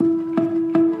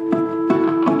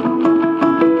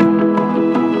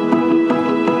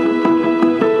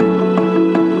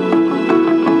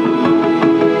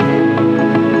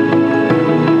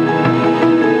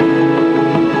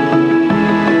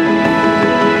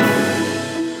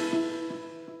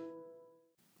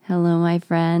my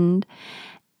friend,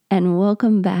 and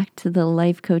welcome back to the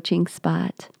Life Coaching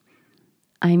Spot.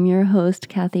 I'm your host,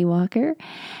 Kathy Walker,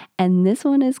 and this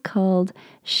one is called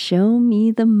Show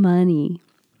Me the Money.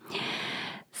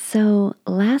 So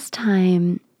last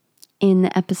time in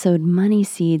the episode Money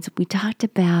Seeds, we talked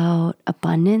about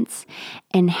abundance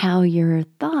and how your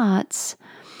thoughts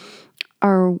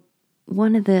are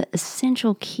one of the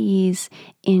essential keys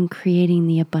in creating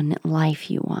the abundant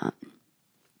life you want.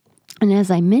 And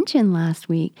as I mentioned last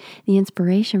week, the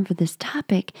inspiration for this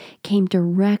topic came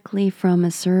directly from a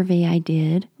survey I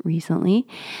did recently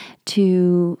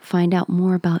to find out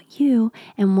more about you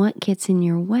and what gets in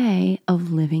your way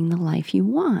of living the life you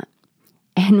want.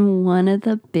 And one of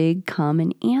the big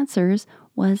common answers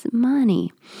was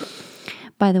money.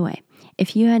 By the way,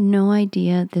 if you had no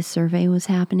idea this survey was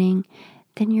happening,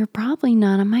 then you're probably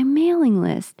not on my mailing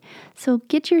list. So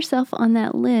get yourself on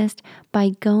that list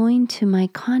by going to my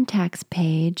contacts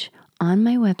page on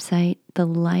my website,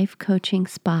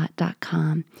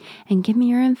 thelifecoachingspot.com, and give me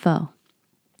your info.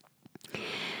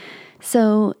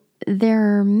 So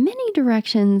there are many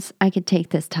directions I could take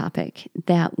this topic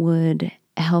that would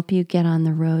help you get on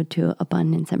the road to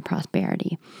abundance and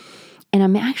prosperity. And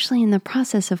I'm actually in the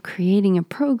process of creating a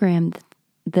program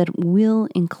that will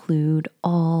include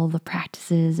all the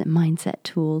practices and mindset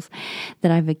tools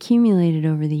that I've accumulated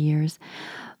over the years.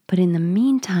 But in the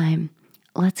meantime,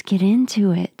 let's get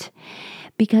into it.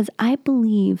 Because I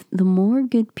believe the more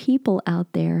good people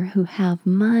out there who have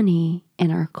money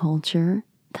in our culture,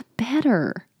 the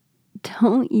better.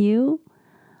 Don't you?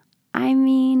 I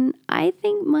mean, I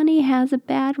think money has a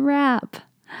bad rap,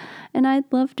 and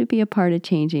I'd love to be a part of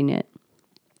changing it.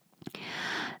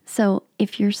 So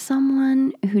if you're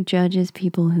someone who judges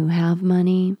people who have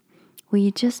money, will you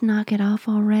just knock it off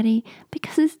already?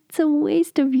 Because it's a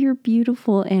waste of your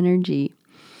beautiful energy.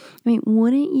 I mean,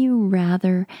 wouldn't you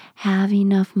rather have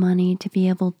enough money to be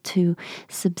able to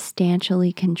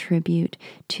substantially contribute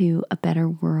to a better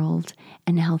world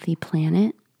and a healthy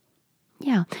planet?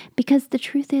 Yeah, because the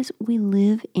truth is we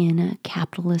live in a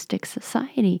capitalistic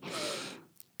society,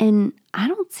 and I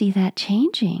don't see that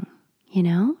changing,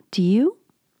 do you?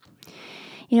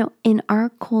 In our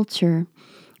culture,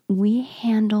 we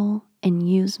handle and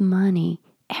use money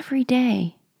every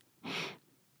day.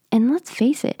 And let's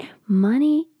face it,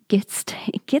 money gets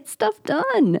stuff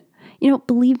done.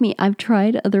 Believe me, I've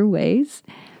tried other ways,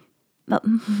 but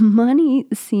money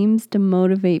seems to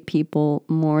motivate people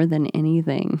more than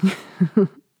anything.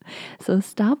 So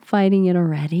stop fighting it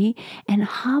already and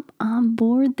hop on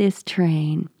board this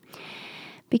train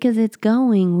because it's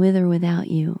going with or without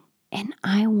you. And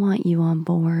I want you on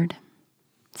board.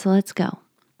 So let's go.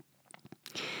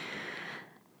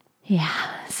 Yeah,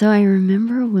 so I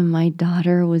remember when my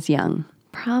daughter was young,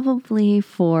 probably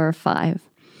 4 or 5.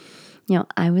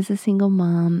 I was a single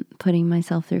mom putting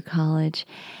myself through college,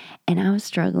 and I was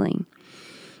struggling.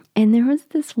 And there was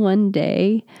this one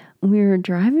day we were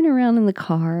driving around in the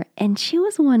car, and she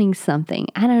was wanting something.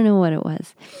 I don't know what it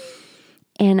was.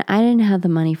 And I didn't have the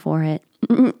money for it.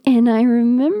 And I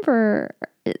remember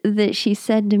that she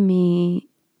said to me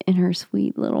in her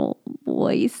sweet little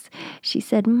voice, she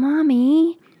said,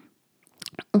 "Mommy,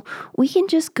 we can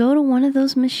just go to one of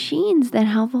those machines that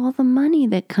have all the money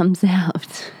that comes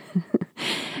out."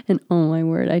 And oh my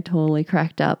word, I totally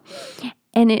cracked up.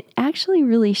 And it actually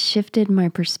really shifted my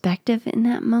perspective in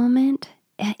that moment.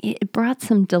 It brought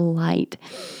some delight.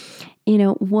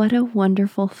 What a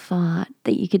wonderful thought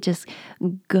that you could just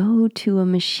go to a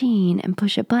machine and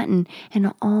push a button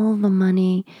and all the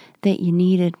money that you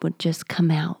needed would just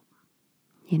come out,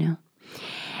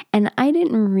 And I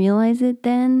didn't realize it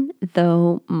then,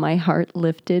 though my heart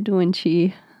lifted when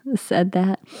she said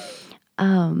that.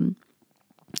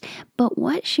 But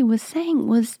what she was saying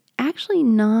was actually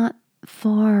not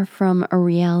far from a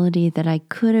reality that I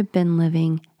could have been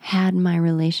living had my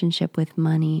relationship with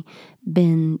money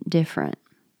been different.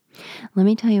 Let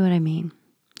me tell you what I mean.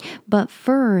 But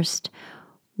first,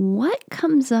 what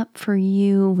comes up for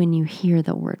you when you hear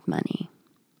the word money?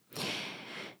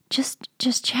 Just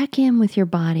check in with your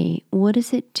body. What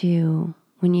does it do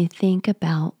when you think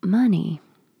about money?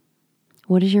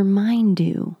 What does your mind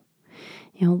do?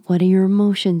 What do your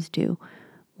emotions do?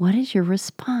 What is your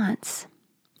response?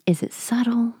 Is it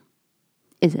subtle?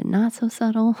 Is it not so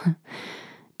subtle?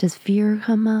 Does fear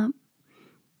come up?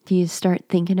 Do you start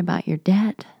thinking about your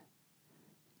debt?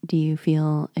 Do you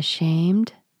feel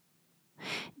ashamed?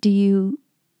 Do you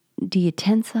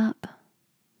tense up?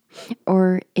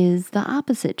 Or is the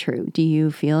opposite true? Do you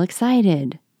feel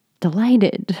excited,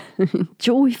 delighted,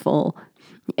 joyful,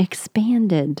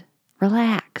 expanded,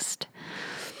 relaxed?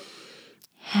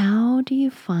 How how do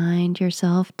you find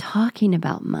yourself talking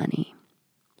about money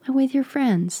with your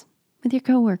friends, with your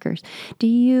coworkers? Do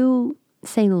you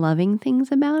say loving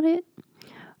things about it?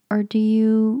 Or do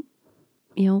you,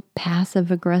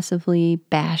 passive aggressively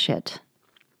bash it?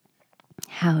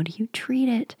 How do you treat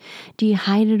it? Do you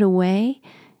hide it away?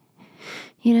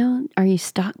 Are you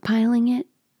stockpiling it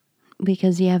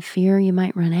because you have fear you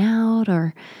might run out?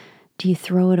 Or do you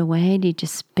throw it away? Do you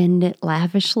just spend it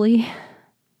lavishly?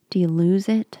 Do you lose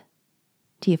it?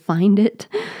 Do you find it?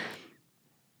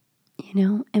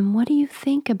 And what do you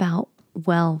think about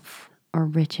wealth or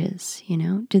riches?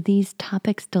 Do these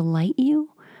topics delight you,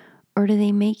 or do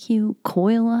they make you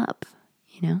coil up?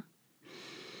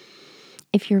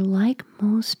 If you're like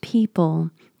most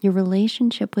people, your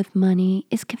relationship with money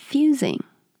is confusing,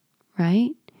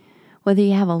 right? Whether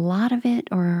you have a lot of it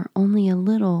or only a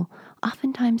little,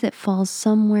 oftentimes it falls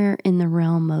somewhere in the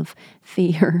realm of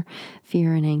fear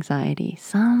and anxiety,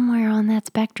 somewhere on that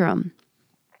spectrum.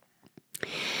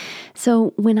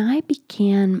 So when I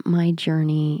began my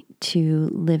journey to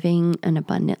living an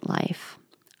abundant life,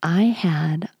 I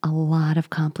had a lot of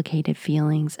complicated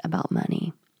feelings about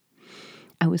money.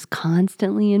 I was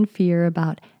constantly in fear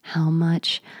about how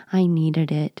much I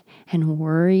needed it and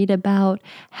worried about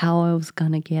how I was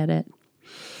going to get it.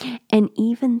 And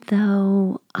even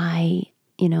though I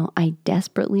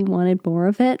desperately wanted more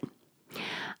of it,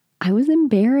 I was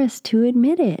embarrassed to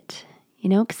admit it,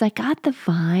 because I got the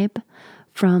vibe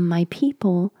from my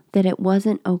people that it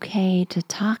wasn't okay to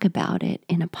talk about it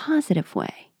in a positive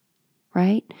way,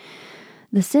 right?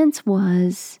 The sense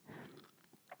was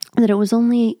that it was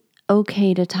only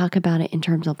okay to talk about it in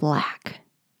terms of lack,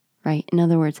 right? In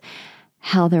other words,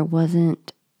 how there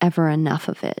wasn't ever enough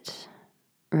of it,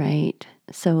 right?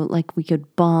 So like we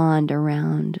could bond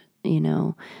around,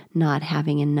 not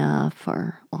having enough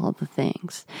or all the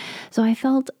things. So I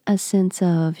felt a sense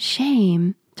of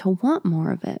shame to want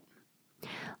more of it.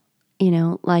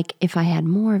 Like if I had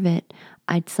more of it,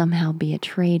 I'd somehow be a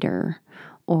traitor,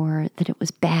 or that it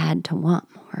was bad to want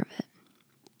more of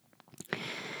it.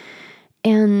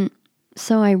 And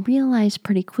so I realized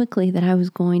pretty quickly that I was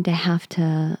going to have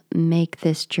to make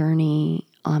this journey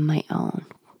on my own,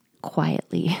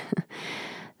 quietly.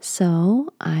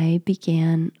 So I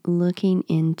began looking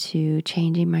into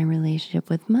changing my relationship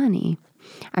with money.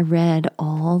 I read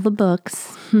all the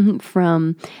books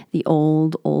from the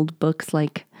old books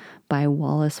like by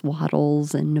Wallace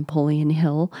Wattles and Napoleon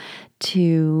Hill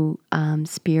to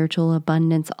spiritual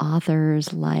abundance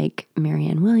authors like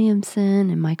Marianne Williamson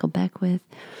and Michael Beckwith.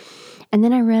 And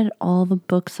then I read all the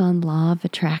books on law of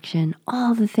attraction,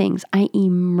 all the things. I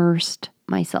immersed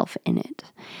myself in it,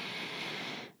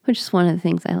 which is one of the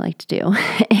things I like to do.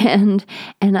 and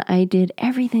I did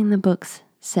everything the books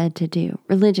said to do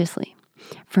religiously,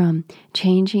 from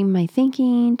changing my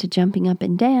thinking to jumping up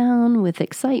and down with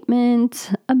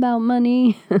excitement about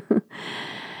money.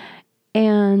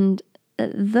 And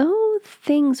though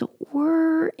things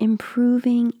were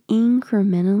improving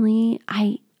incrementally,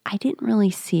 I didn't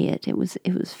really see it. It was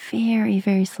very,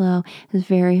 very slow. It was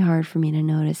very hard for me to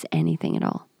notice anything at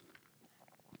all.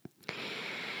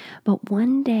 But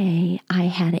one day I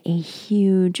had a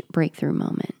huge breakthrough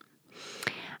moment.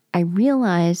 I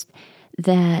realized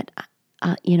that,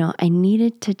 I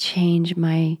needed to change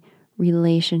my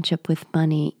relationship with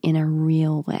money in a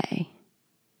real way.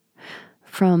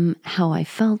 From how I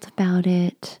felt about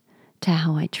it to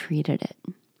how I treated it.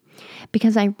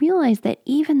 Because I realized that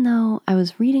even though I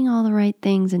was reading all the right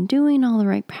things and doing all the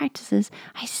right practices,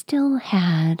 I still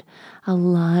had a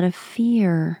lot of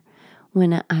fear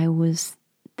when I was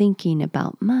thinking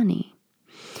about money.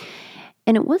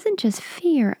 And it wasn't just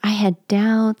fear. I had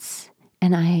doubts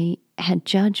and I had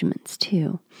judgments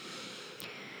too.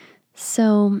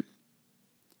 So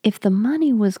if the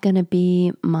money was going to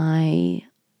be my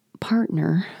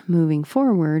partner moving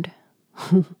forward,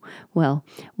 well,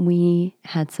 we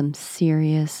had some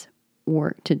serious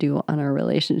work to do on our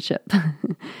relationship.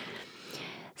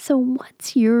 So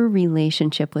what's your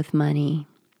relationship with money?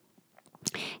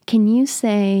 Can you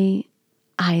say,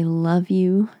 I love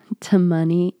you to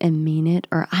money and mean it,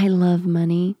 or I love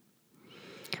money?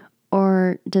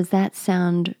 Or does that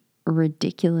sound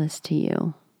ridiculous to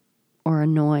you or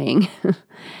annoying?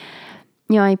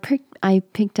 I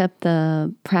picked up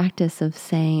the practice of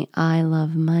saying I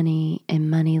love money and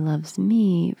money loves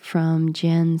me from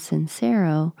Jen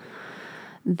Sincero,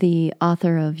 the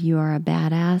author of You Are a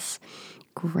Badass.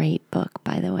 Great book,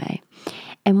 by the way.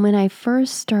 And when I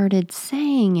first started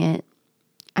saying it,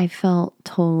 I felt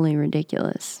totally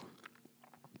ridiculous.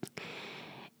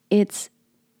 It's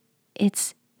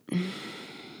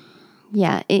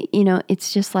Yeah,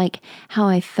 it's just like how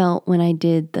I felt when I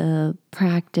did the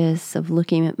practice of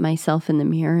looking at myself in the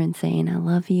mirror and saying, I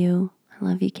love you,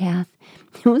 Kath.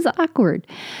 It was awkward.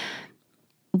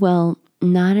 Well,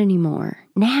 not anymore.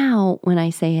 Now, when I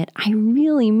say it, I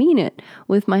really mean it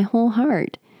with my whole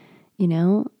heart.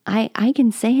 I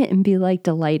can say it and be like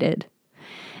delighted.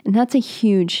 And that's a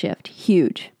huge shift,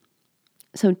 huge.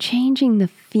 So changing the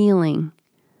feeling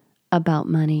about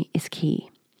money is key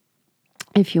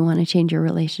if you want to change your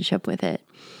relationship with it.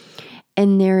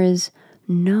 And there is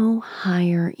no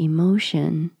higher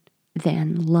emotion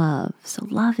than love. So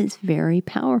love is very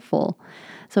powerful.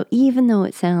 So even though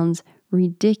it sounds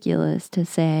ridiculous to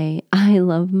say, I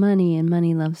love money and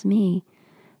money loves me,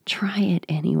 try it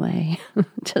anyway.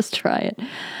 Just try it.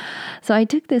 So I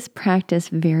took this practice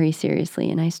very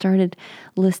seriously and I started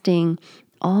listing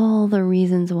all the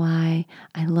reasons why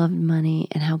I loved money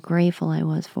and how grateful I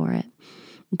was for it,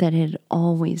 that it had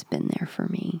always been there for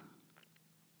me.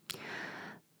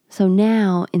 So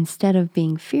now, instead of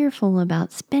being fearful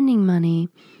about spending money,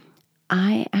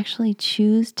 I actually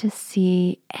choose to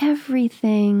see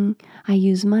everything I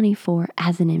use money for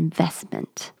as an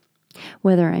investment.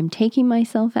 Whether I'm taking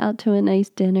myself out to a nice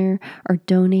dinner or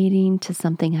donating to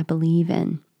something I believe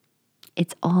in,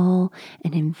 it's all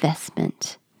an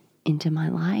investment into my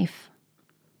life.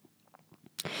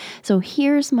 So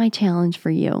here's my challenge for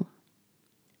you.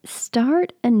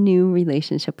 Start a new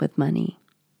relationship with money.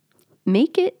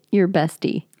 Make it your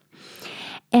bestie.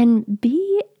 And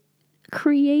be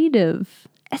creative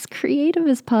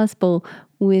as possible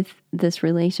with this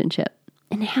relationship.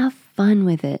 And have fun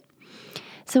with it.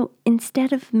 So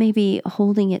instead of maybe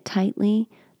holding it tightly,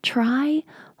 try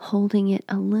holding it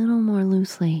a little more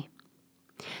loosely.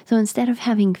 So instead of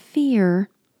having fear,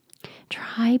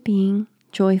 try being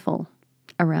joyful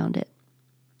around it.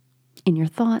 In your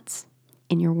thoughts,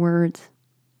 in your words,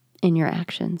 in your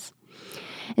actions.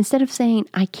 Instead of saying,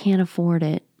 I can't afford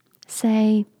it,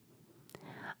 say,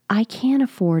 I can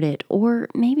afford it. Or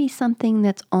maybe something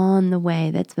that's on the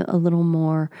way that's a little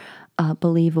more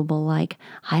believable, like,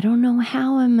 I don't know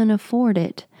how I'm going to afford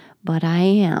it, but I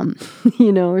am,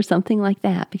 or something like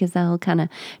that, because that'll kind of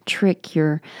trick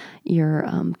your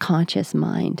conscious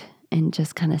mind and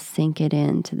just kind of sink it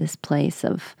into this place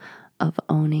of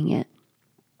owning it.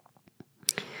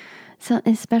 So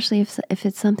especially if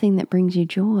it's something that brings you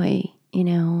joy,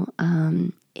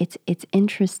 it's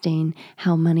interesting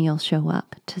how money will show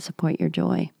up to support your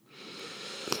joy.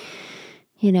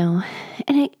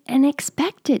 And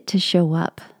expect it to show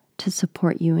up to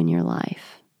support you in your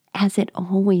life, as it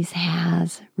always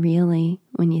has, really,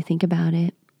 when you think about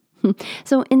it.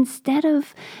 So instead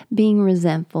of being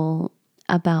resentful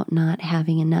about not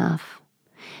having enough,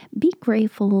 be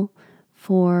grateful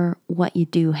for what you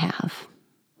do have,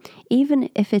 even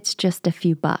if it's just a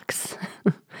few bucks.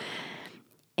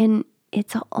 And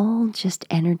it's all just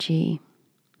energy.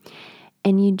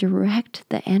 And you direct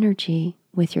the energy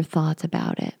with your thoughts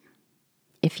about it.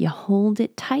 If you hold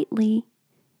it tightly,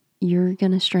 you're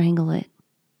going to strangle it.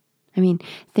 I mean,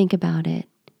 think about it.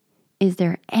 Is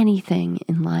there anything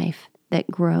in life that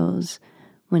grows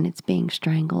when it's being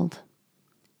strangled?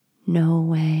 No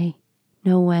way.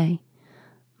 No way.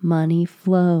 Money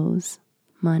flows.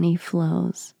 Money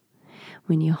flows.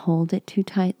 When you hold it too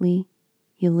tightly,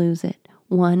 you lose it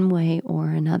one way or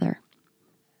another.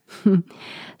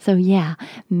 So yeah,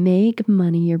 make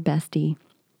money your bestie.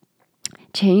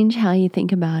 Change how you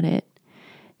think about it.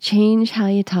 Change how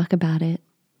you talk about it.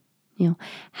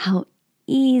 How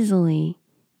easily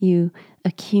you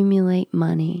accumulate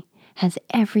money has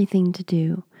everything to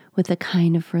do with the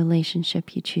kind of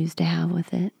relationship you choose to have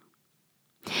with it.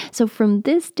 So from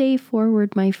this day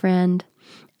forward, my friend,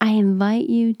 I invite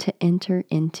you to enter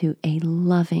into a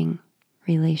loving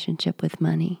relationship with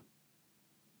money.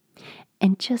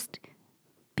 And just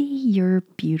be your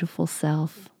beautiful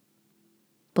self.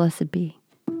 Blessed be.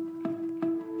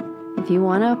 If you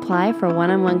want to apply for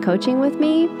one-on-one coaching with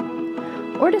me,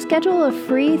 or to schedule a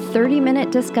free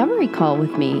 30-minute discovery call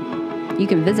with me, you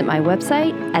can visit my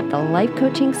website at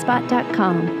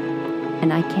thelifecoachingspot.com.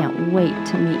 And I can't wait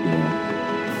to meet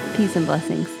you. Peace and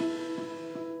blessings.